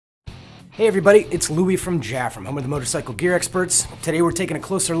Hey everybody, it's Louie from Jafrum, home of the motorcycle gear experts. Today we're taking a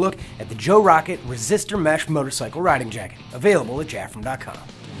closer look at the Joe Rocket Resistor Mesh Motorcycle Riding Jacket, available at Jafrum.com.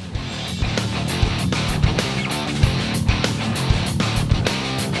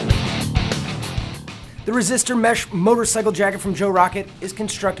 The Resistor Mesh Motorcycle Jacket from Joe Rocket is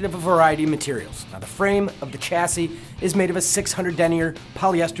constructed of a variety of materials. Now the frame of the chassis is made of a 600 denier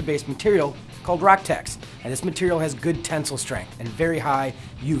polyester-based material called Rocktex, and this material has good tensile strength and very high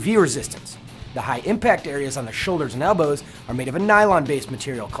UV resistance. The high impact areas on the shoulders and elbows are made of a nylon-based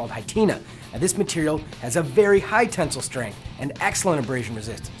material called Hitena, and this material has a very high tensile strength and excellent abrasion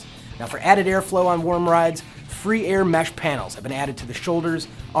resistance. Now for added airflow on warm rides, free air mesh panels have been added to the shoulders,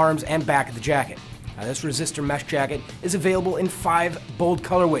 arms, and back of the jacket. Now this Resistor Mesh Jacket is available in 5 bold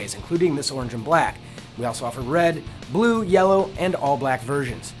colorways, including this orange and black. We also offer red, blue, yellow, and all black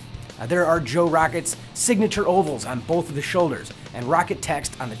versions. There are Joe Rocket's signature ovals on both of the shoulders and Rocket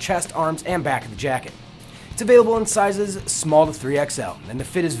text on the chest, arms, and back of the jacket. It's available in sizes small to 3XL, and the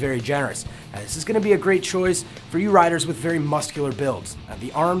fit is very generous. Now, this is going to be a great choice for you riders with very muscular builds.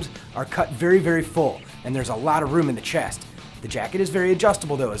 The arms are cut very full, and there's a lot of room in the chest. The jacket is very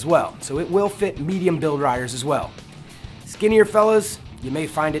adjustable though as well, so it will fit medium build riders as well. Skinnier fellas, you may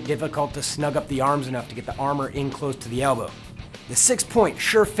find it difficult to snug up the arms enough to get the armor in close to the elbow. The 6-point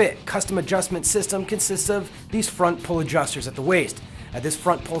SureFit custom adjustment system consists of these front pull adjusters at the waist. This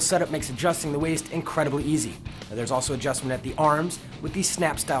front pull setup makes adjusting the waist incredibly easy. There's also adjustment at the arms with these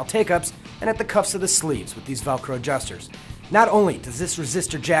snap style take-ups and at the cuffs of the sleeves with these Velcro adjusters. Not only does this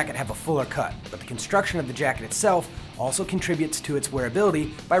Resistor jacket have a fuller cut, but the construction of the jacket itself also contributes to its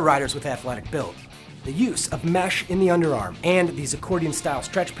wearability by riders with athletic builds. The use of mesh in the underarm and these accordion style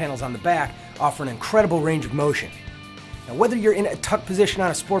stretch panels on the back offer an incredible range of motion. Now, whether you're in a tuck position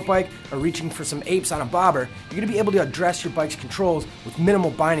on a sport bike or reaching for some apes on a bobber, you're going to be able to address your bike's controls with minimal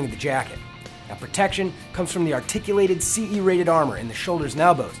binding of the jacket. Now, protection comes from the articulated CE-rated armor in the shoulders and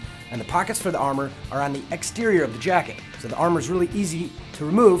elbows, and the pockets for the armor are on the exterior of the jacket, so the armor is really easy to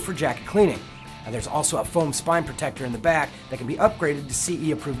remove for jacket cleaning. Now, there's also a foam spine protector in the back that can be upgraded to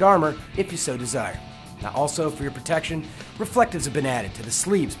CE-approved armor if you so desire. Now also for your protection, reflectives have been added to the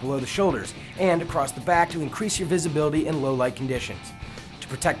sleeves below the shoulders and across the back to increase your visibility in low light conditions. To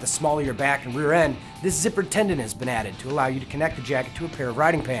protect the small of your back and rear end, this zippered tendon has been added to allow you to connect the jacket to a pair of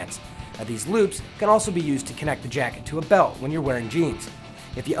riding pants. Now these loops can also be used to connect the jacket to a belt when you're wearing jeans.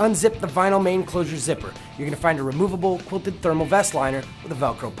 If you unzip the vinyl main closure zipper, you're going to find a removable quilted thermal vest liner with a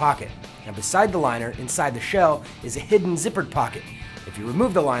Velcro pocket. Now beside the liner, inside the shell, is a hidden zippered pocket. If you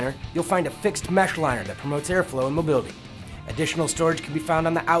remove the liner, you'll find a fixed mesh liner that promotes airflow and mobility. Additional storage can be found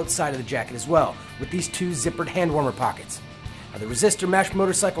on the outside of the jacket as well, with these 2 zippered hand warmer pockets. Now, the Resistor Mesh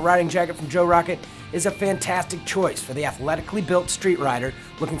Motorcycle Riding Jacket from Joe Rocket is a fantastic choice for the athletically built street rider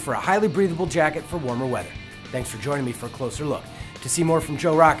looking for a highly breathable jacket for warmer weather. Thanks for joining me for a closer look. To see more from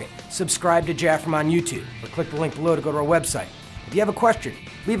Joe Rocket, subscribe to Jafrum on YouTube, or click the link below to go to our website. If you have a question,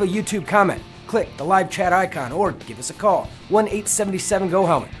 leave a YouTube comment. Click the live chat icon or give us a call,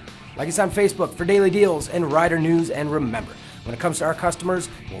 1-877-GO-HELMET. Like us on Facebook for daily deals and rider news, and remember, when it comes to our customers,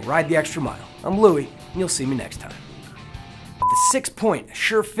 we'll ride the extra mile. I'm Louie, and you'll see me next time. The 6-point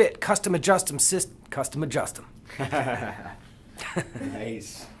SureFit custom adjust 'em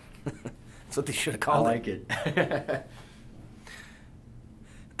Nice. That's what they should have called it. I like it.